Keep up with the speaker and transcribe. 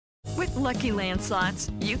With Lucky Land Slots,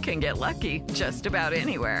 you can get lucky just about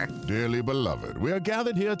anywhere. Dearly beloved, we are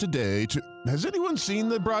gathered here today to... Has anyone seen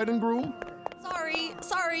the bride and groom?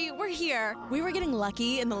 Sorry, we're here. We were getting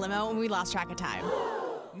lucky in the limo and we lost track of time.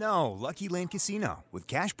 No, Lucky Land Casino, with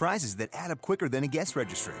cash prizes that add up quicker than a guest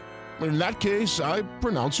registry. In that case, I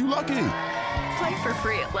pronounce you lucky. Play for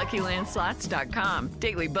free at LuckyLandSlots.com.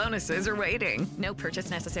 Daily bonuses are waiting. No purchase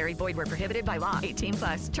necessary. Void where prohibited by law.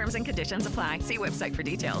 18+. Terms and conditions apply. See website for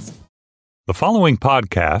details. The following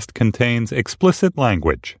podcast contains explicit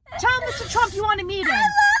language. Tell Mr. Trump you want to meet him. I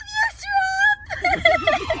love you,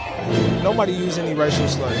 Trump! Nobody used any racial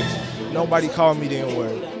slurs. Nobody called me the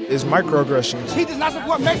N-word. It's microaggressions. He does not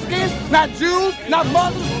support Mexicans, not Jews, not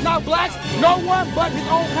Muslims, not blacks, no one but his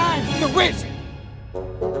own kind, the rich.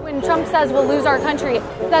 When Trump says we'll lose our country,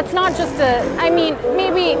 that's not just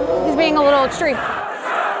maybe he's being a little extreme.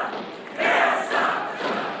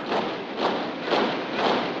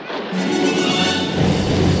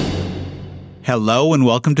 Hello and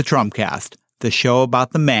welcome to Trumpcast, the show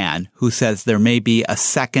about the man who says there may be a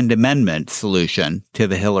Second Amendment solution to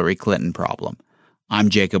the Hillary Clinton problem. I'm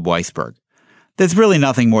Jacob Weisberg. There's really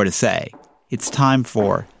nothing more to say. It's time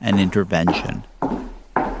for an intervention.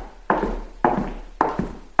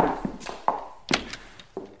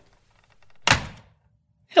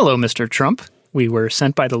 Hello, Mr. Trump. We were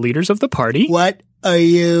sent by the leaders of the party. What are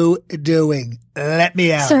you doing? Let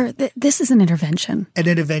me out. Sir, this is an intervention. An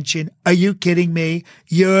intervention? Are you kidding me?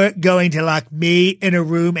 You're going to lock me in a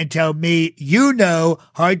room and tell me you know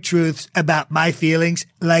hard truths about my feelings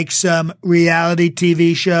like some reality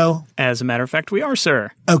TV show? As a matter of fact, we are,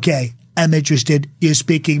 sir. Okay, I'm interested. You're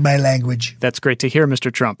speaking my language. That's great to hear, Mr.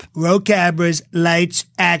 Trump. Roll cameras, lights,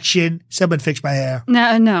 action. Someone fix my hair.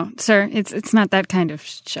 No, sir. It's not that kind of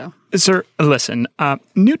show. Sir, listen.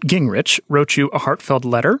 Newt Gingrich wrote you a heartfelt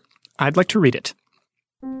letter. I'd like to read it.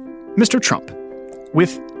 Mr. Trump,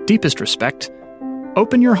 with deepest respect,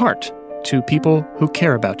 open your heart to people who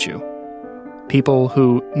care about you. People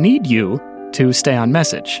who need you to stay on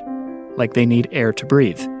message, like they need air to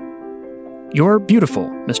breathe. You're beautiful,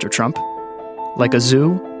 Mr. Trump, like a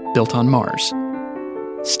zoo built on Mars.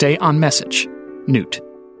 Stay on message, Newt.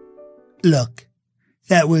 Look,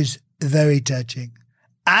 that was very touching.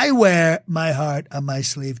 I wear my heart on my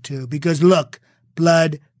sleeve, too, because, look,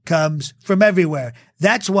 blood comes from everywhere.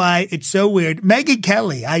 That's why it's so weird. Megyn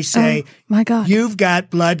Kelly, I say, oh, my God. You've got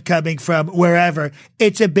blood coming from wherever.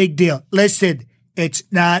 It's a big deal. Listen, it's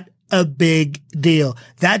not a big deal.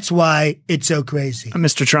 That's why it's so crazy.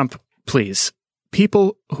 Mr. Trump, please.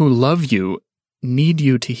 People who love you need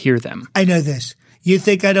you to hear them. I know this. You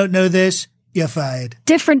think I don't know this? You're fired.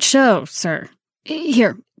 Different show, sir.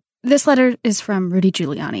 Here, this letter is from Rudy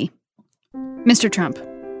Giuliani. Mr. Trump,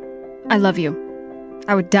 I love you.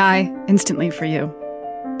 I would die instantly for you.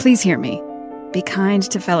 Please hear me. Be kind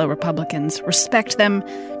to fellow Republicans. Respect them.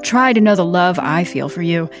 Try to know the love I feel for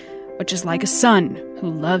you, which is like a son who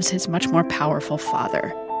loves his much more powerful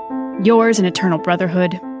father. Yours in eternal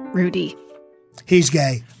brotherhood, Rudy. He's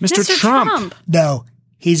gay. Mr. Trump. No,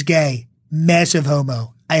 he's gay. Massive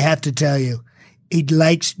homo. I have to tell you. He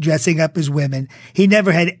likes dressing up as women. He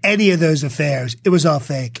never had any of those affairs. It was all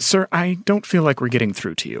fake. Sir, I don't feel like we're getting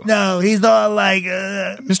through to you. No, he's all like...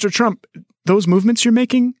 Mr. Trump, those movements you're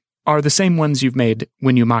making are the same ones you've made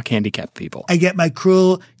when you mock handicapped people. I get my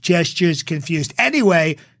cruel gestures confused.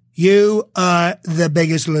 Anyway, you are the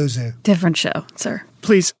biggest loser. Different show, sir.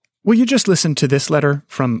 Please, will you just listen to this letter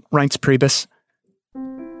from Reince Priebus?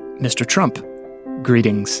 Mr. Trump,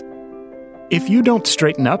 greetings. If you don't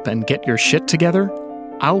straighten up and get your shit together,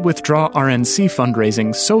 I'll withdraw RNC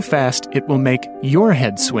fundraising so fast it will make your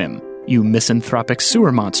head swim, you misanthropic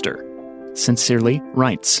sewer monster. Sincerely,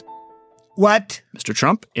 Reince. What? Mr.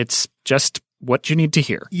 Trump, it's just what you need to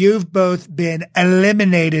hear. You've both been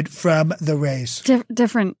eliminated from the race.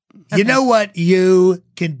 Different. Okay. You know what you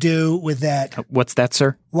can do with that? What's that,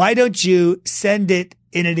 sir? Why don't you send it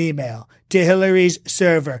in an email to Hillary's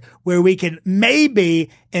server where we can maybe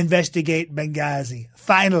investigate Benghazi.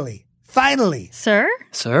 Finally. Sir?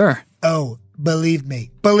 Sir. Oh, believe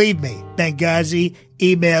me. Benghazi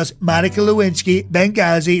emails Monica Lewinsky,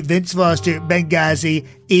 Benghazi, Vince Foster, Benghazi,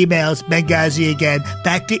 emails, Benghazi again.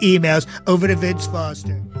 Back to emails, over to Vince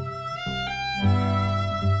Foster.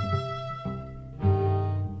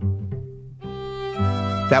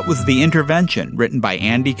 That was The Intervention, written by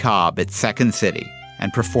Andy Cobb at Second City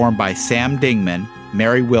and performed by Sam Dingman,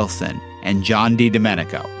 Mary Wilson, and John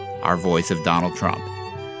DiDomenico, our voice of Donald Trump.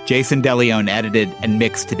 Jason DeLeon edited and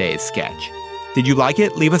mixed today's sketch. Did you like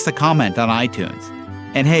it? Leave us a comment on iTunes.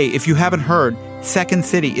 And hey, if you haven't heard, Second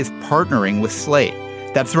City is partnering with Slate.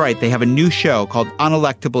 That's right, they have a new show called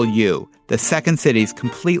Unelectable You, the Second City's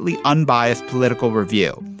completely unbiased political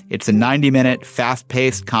review. It's a 90-minute,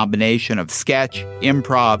 fast-paced combination of sketch,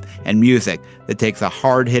 improv, and music that takes a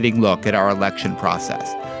hard-hitting look at our election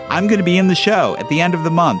process. I'm going to be in the show at the end of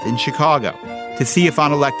the month in Chicago. To see if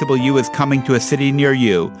Unelectable You is coming to a city near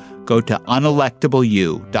you, go to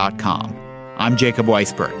unelectableyou.com. I'm Jacob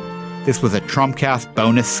Weisberg. This was a Trumpcast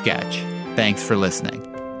bonus sketch. Thanks for listening.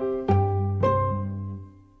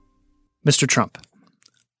 Mr. Trump,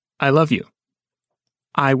 I love you.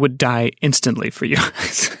 I would die instantly for you.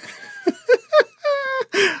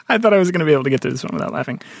 I thought I was going to be able to get through this one without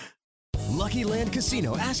laughing. Lucky Land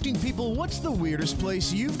Casino, asking people, what's the weirdest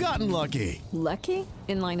place you've gotten lucky? Lucky?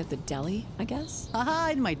 In line at the deli, I guess?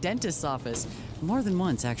 Aha, in my dentist's office. More than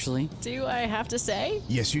once, actually. Do I have to say?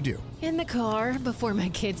 Yes, you do. In the car before my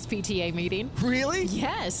kids' PTA meeting. Really?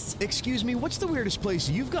 Yes. Excuse me, what's the weirdest place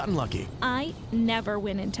you've gotten lucky? I never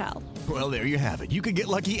win and tell. Well, there you have it. You can get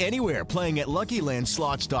lucky anywhere, playing at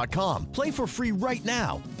LuckyLandSlots.com. Play for free right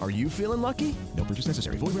now. Are you feeling lucky? No purchase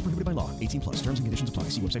necessary. Void where prohibited by law. 18+. Terms and conditions apply.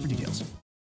 See website for details.